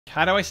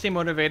How do I stay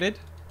motivated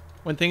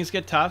when things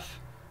get tough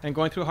and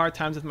going through hard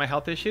times with my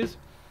health issues?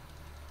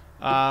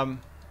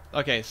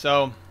 Okay,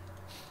 so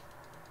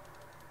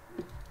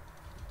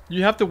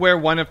you have to wear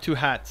one of two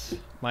hats,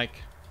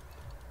 Mike.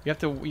 You have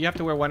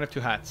to wear one of two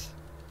hats.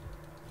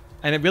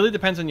 And it really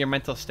depends on your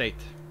mental state.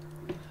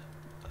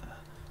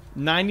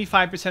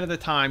 95% of the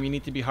time, you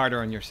need to be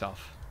harder on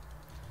yourself.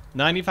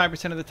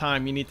 95% of the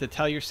time, you need to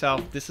tell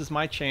yourself, this is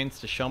my chance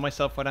to show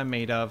myself what I'm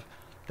made of,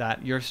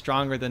 that you're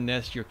stronger than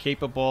this, you're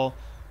capable.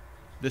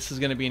 This is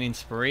going to be an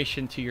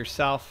inspiration to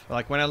yourself.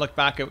 Like when I look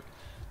back at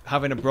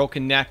having a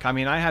broken neck, I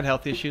mean, I had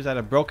health issues. I had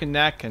a broken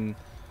neck and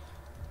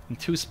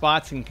 2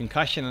 spots and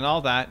concussion and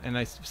all that, and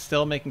I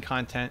still making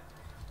content,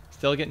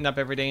 still getting up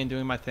every day and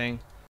doing my thing.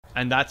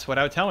 And that's what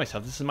I would tell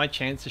myself. This is my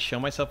chance to show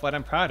myself what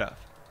I'm proud of,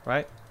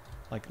 right?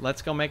 Like,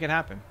 let's go make it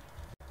happen.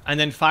 And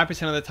then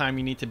 5% of the time,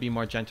 you need to be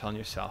more gentle on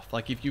yourself.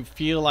 Like if you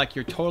feel like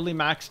you're totally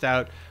maxed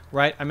out,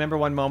 right? I remember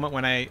one moment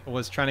when I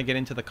was trying to get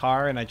into the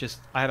car and I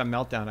had a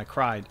meltdown. I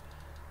cried.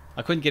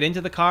 I couldn't get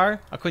into the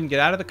car. I couldn't get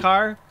out of the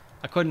car.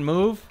 I couldn't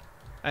move.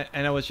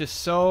 And it was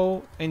just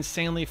so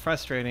insanely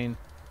frustrating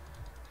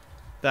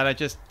that I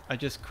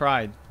just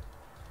cried.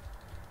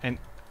 And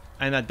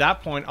at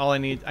that point, all I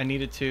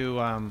needed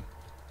to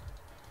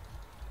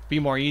be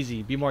more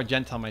easy, be more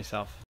gentle on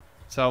myself.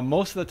 So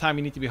most of the time,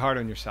 you need to be hard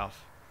on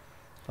yourself.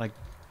 Like,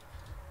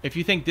 if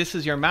you think this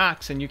is your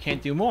max and you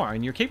can't do more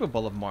and you're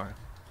capable of more.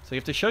 So you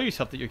have to show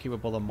yourself that you're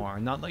capable of more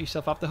and not let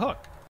yourself off the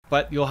hook.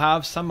 But you'll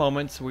have some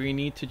moments where you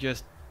need to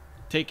just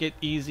take it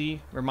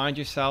easy. Remind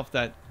yourself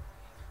that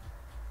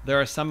there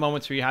are some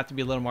moments where you have to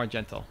be a little more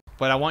gentle.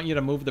 But I want you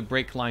to move the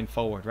brake line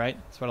forward, right?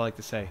 That's what I like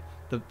to say.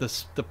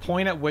 The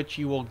point at which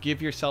you will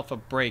give yourself a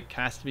break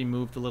has to be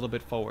moved a little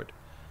bit forward.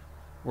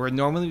 Where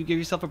normally you give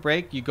yourself a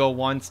break, you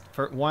go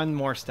for one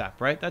more step,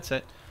 right? That's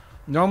it.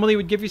 Normally you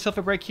would give yourself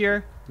a break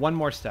here, one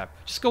more step.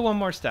 Just go one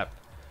more step.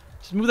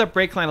 Just move that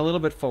brake line a little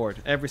bit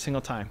forward every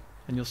single time,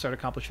 and you'll start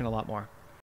accomplishing a lot more.